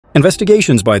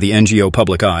Investigations by the NGO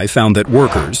Public Eye found that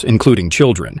workers, including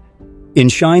children, in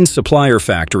Shein's supplier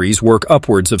factories work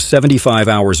upwards of 75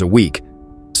 hours a week,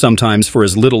 sometimes for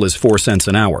as little as 4 cents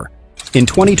an hour. In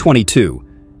 2022,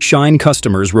 Shein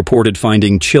customers reported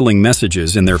finding chilling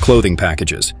messages in their clothing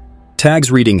packages.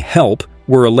 Tags reading "Help"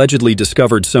 were allegedly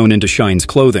discovered sewn into Shein's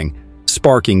clothing,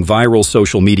 sparking viral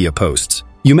social media posts.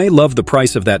 You may love the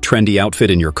price of that trendy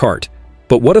outfit in your cart,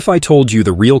 but what if I told you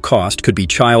the real cost could be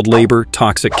child labor,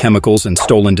 toxic chemicals, and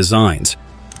stolen designs?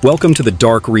 Welcome to the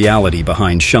dark reality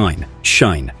behind Shein.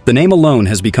 Shein. The name alone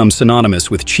has become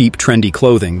synonymous with cheap, trendy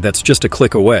clothing that's just a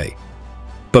click away.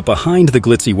 But behind the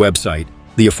glitzy website,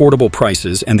 the affordable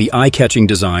prices, and the eye-catching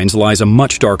designs lies a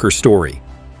much darker story.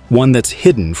 One that's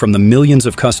hidden from the millions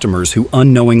of customers who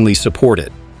unknowingly support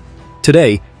it.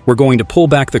 Today, we're going to pull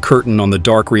back the curtain on the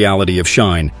dark reality of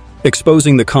Shein,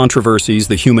 exposing the controversies,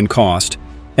 the human cost,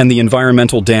 and the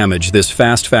environmental damage this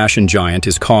fast fashion giant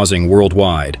is causing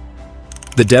worldwide.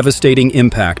 The devastating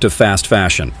impact of fast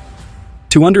fashion.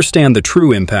 To understand the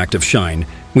true impact of Shein,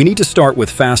 we need to start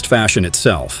with fast fashion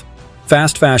itself.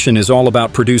 Fast fashion is all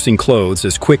about producing clothes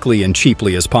as quickly and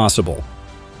cheaply as possible.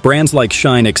 Brands like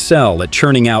Shein excel at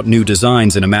churning out new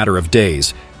designs in a matter of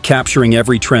days, capturing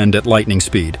every trend at lightning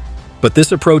speed. But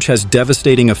this approach has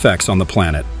devastating effects on the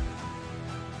planet.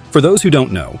 For those who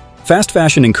don't know, fast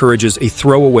fashion encourages a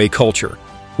throwaway culture,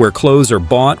 where clothes are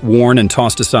bought, worn, and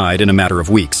tossed aside in a matter of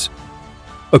weeks.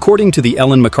 According to the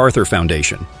Ellen MacArthur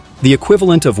Foundation, the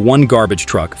equivalent of one garbage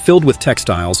truck filled with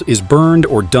textiles is burned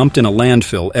or dumped in a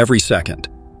landfill every second.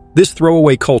 This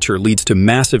throwaway culture leads to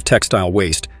massive textile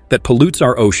waste that pollutes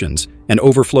our oceans and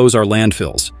overflows our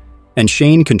landfills, and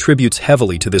Shein contributes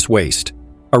heavily to this waste.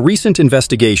 A recent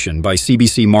investigation by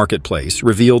CBC Marketplace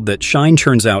revealed that Shein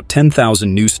churns out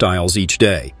 10,000 new styles each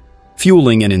day,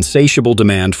 fueling an insatiable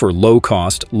demand for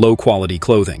low-cost, low-quality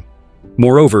clothing.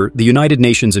 Moreover, the United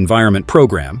Nations Environment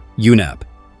Program, UNEP,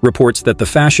 reports that the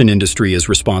fashion industry is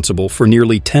responsible for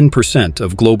nearly 10%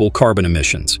 of global carbon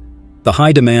emissions. The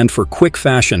high demand for quick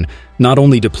fashion not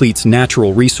only depletes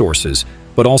natural resources,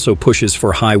 but also pushes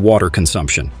for high water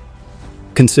consumption.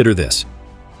 Consider this.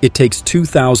 It takes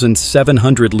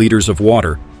 2,700 liters of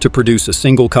water to produce a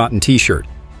single cotton t-shirt,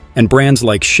 and brands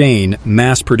like Shein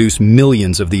mass-produce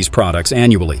millions of these products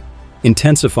annually,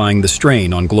 intensifying the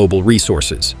strain on global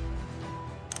resources.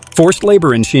 Forced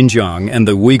labor in Xinjiang and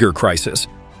the Uyghur crisis.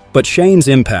 But Shein's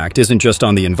impact isn't just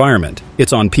on the environment,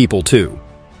 it's on people too.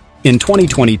 In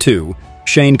 2022,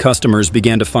 Shein customers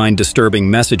began to find disturbing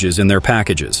messages in their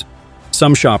packages.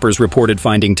 Some shoppers reported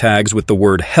finding tags with the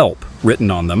word "help"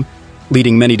 written on them,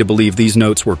 leading many to believe these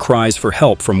notes were cries for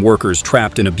help from workers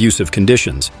trapped in abusive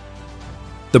conditions.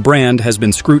 The brand has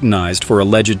been scrutinized for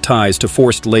alleged ties to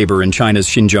forced labor in China's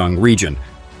Xinjiang region,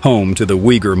 home to the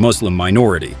Uyghur Muslim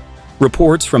minority.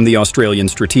 Reports from the Australian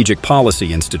Strategic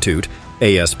Policy Institute,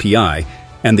 ASPI,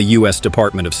 and the U.S.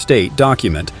 Department of State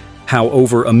document how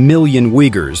over 1 million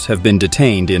Uyghurs have been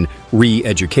detained in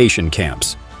re-education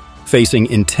camps, facing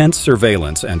intense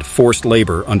surveillance and forced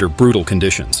labor under brutal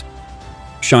conditions.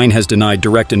 Shein has denied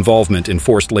direct involvement in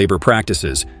forced labor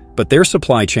practices, but their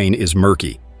supply chain is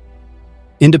murky.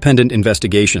 Independent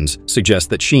investigations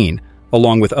suggest that Shein,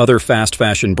 along with other fast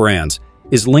fashion brands,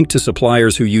 is linked to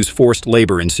suppliers who use forced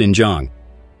labor in Xinjiang.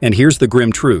 And here's the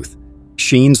grim truth.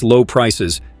 Shein's low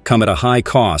prices come at a high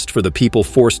cost for the people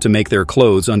forced to make their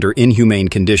clothes under inhumane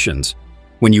conditions.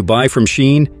 When you buy from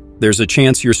Shein, there's a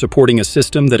chance you're supporting a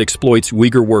system that exploits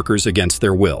Uyghur workers against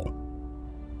their will.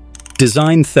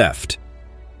 Design theft.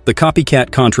 The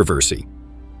copycat controversy.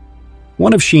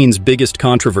 One of Shein's biggest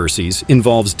controversies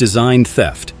involves design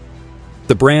theft.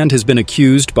 The brand has been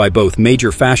accused by both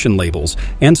major fashion labels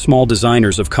and small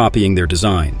designers of copying their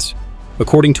designs.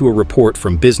 According to a report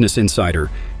from Business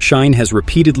Insider, Shein has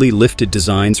repeatedly lifted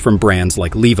designs from brands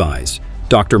like Levi's,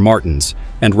 Dr. Martens,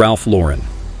 and Ralph Lauren.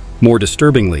 More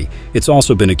disturbingly, it's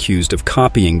also been accused of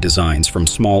copying designs from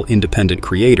small independent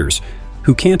creators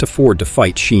who can't afford to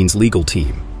fight Shein's legal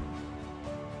team.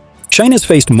 Shein has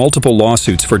faced multiple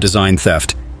lawsuits for design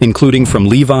theft, including from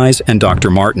Levi's and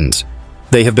Dr. Martens.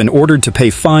 They have been ordered to pay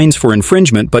fines for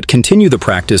infringement but continue the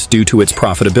practice due to its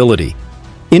profitability.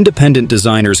 Independent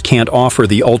designers can't offer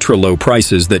the ultra-low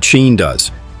prices that Shein does,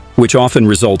 which often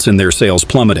results in their sales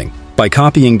plummeting. By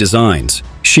copying designs,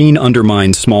 Shein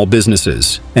undermines small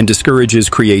businesses and discourages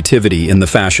creativity in the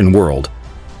fashion world,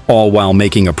 all while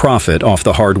making a profit off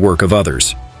the hard work of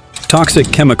others.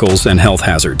 Toxic chemicals and health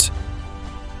hazards.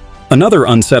 Another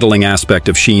unsettling aspect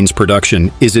of Shein's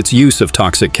production is its use of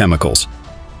toxic chemicals.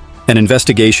 An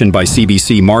investigation by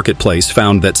CBC Marketplace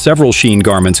found that several Shein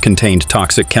garments contained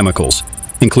toxic chemicals,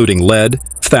 including lead,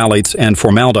 phthalates, and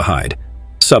formaldehyde.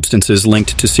 substances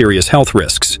linked to serious health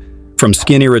risks, from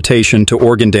skin irritation to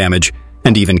organ damage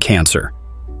and even cancer.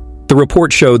 The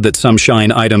report showed that some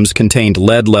Shein items contained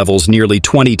lead levels nearly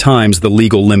 20 times the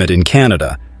legal limit in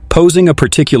Canada, posing a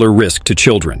particular risk to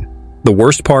children. The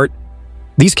worst part?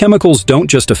 These chemicals don't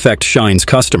just affect Shein's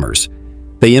customers.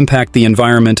 They impact the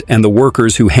environment and the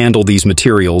workers who handle these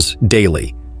materials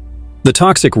daily. The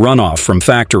toxic runoff from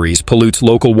factories pollutes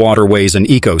local waterways and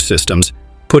ecosystems,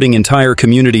 putting entire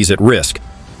communities at risk,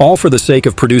 all for the sake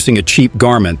of producing a cheap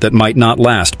garment that might not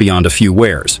last beyond a few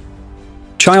wears.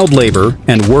 Child labor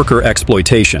and worker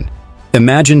exploitation.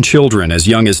 Imagine children as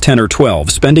young as 10 or 12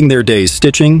 spending their days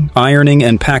stitching, ironing,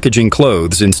 and packaging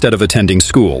clothes instead of attending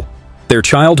school. Their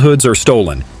childhoods are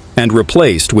stolen and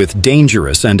replaced with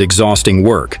dangerous and exhausting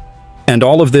work. And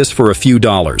all of this for a few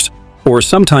dollars, or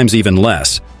sometimes even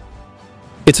less.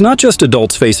 It's not just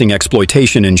adults facing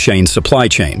exploitation in Shein's supply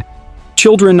chain.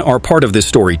 Children are part of this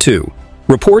story too.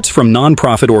 Reports from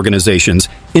non-profit organizations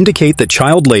indicate that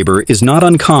child labor is not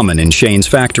uncommon in Shein's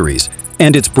factories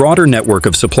and its broader network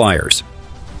of suppliers.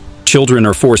 Children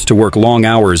are forced to work long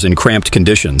hours in cramped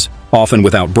conditions, often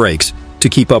without breaks, to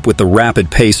keep up with the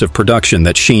rapid pace of production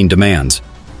that Shein demands.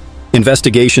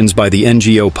 Investigations by the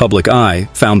NGO Public Eye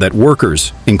found that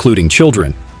workers, including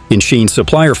children, in Shein's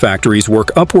supplier factories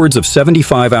work upwards of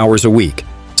 75 hours a week,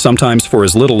 sometimes for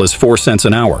as little as 4 cents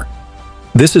an hour.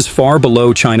 This is far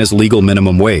below China's legal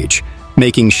minimum wage,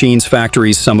 making Shein's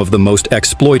factories some of the most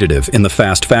exploitative in the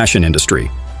fast fashion industry.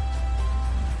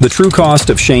 The true cost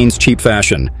of Shein's cheap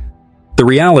fashion. The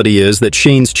reality is that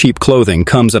Shein's cheap clothing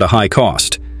comes at a high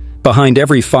cost. Behind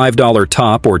every $5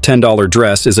 top or $10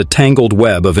 dress is a tangled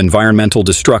web of environmental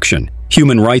destruction,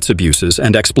 human rights abuses,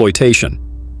 and exploitation.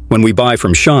 When we buy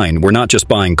from Shein, we're not just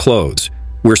buying clothes.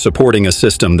 We're supporting a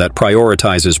system that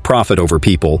prioritizes profit over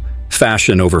people,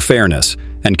 fashion over fairness,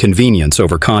 and convenience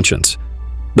over conscience.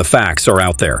 The facts are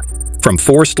out there. From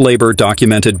forced labor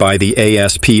documented by the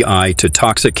ASPI to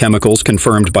toxic chemicals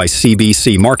confirmed by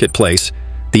CBC Marketplace,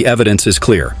 the evidence is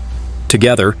clear.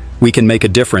 Together, we can make a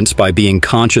difference by being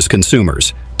conscious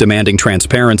consumers, demanding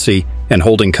transparency, and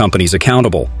holding companies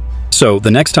accountable. So,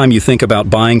 the next time you think about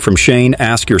buying from Shein,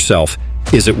 ask yourself,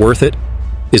 is it worth it?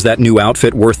 Is that new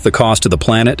outfit worth the cost to the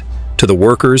planet, to the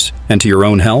workers, and to your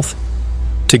own health?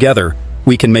 Together,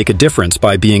 we can make a difference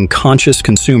by being conscious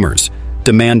consumers,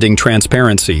 demanding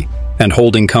transparency, and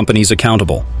holding companies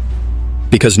accountable.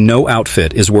 Because no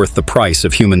outfit is worth the price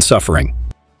of human suffering.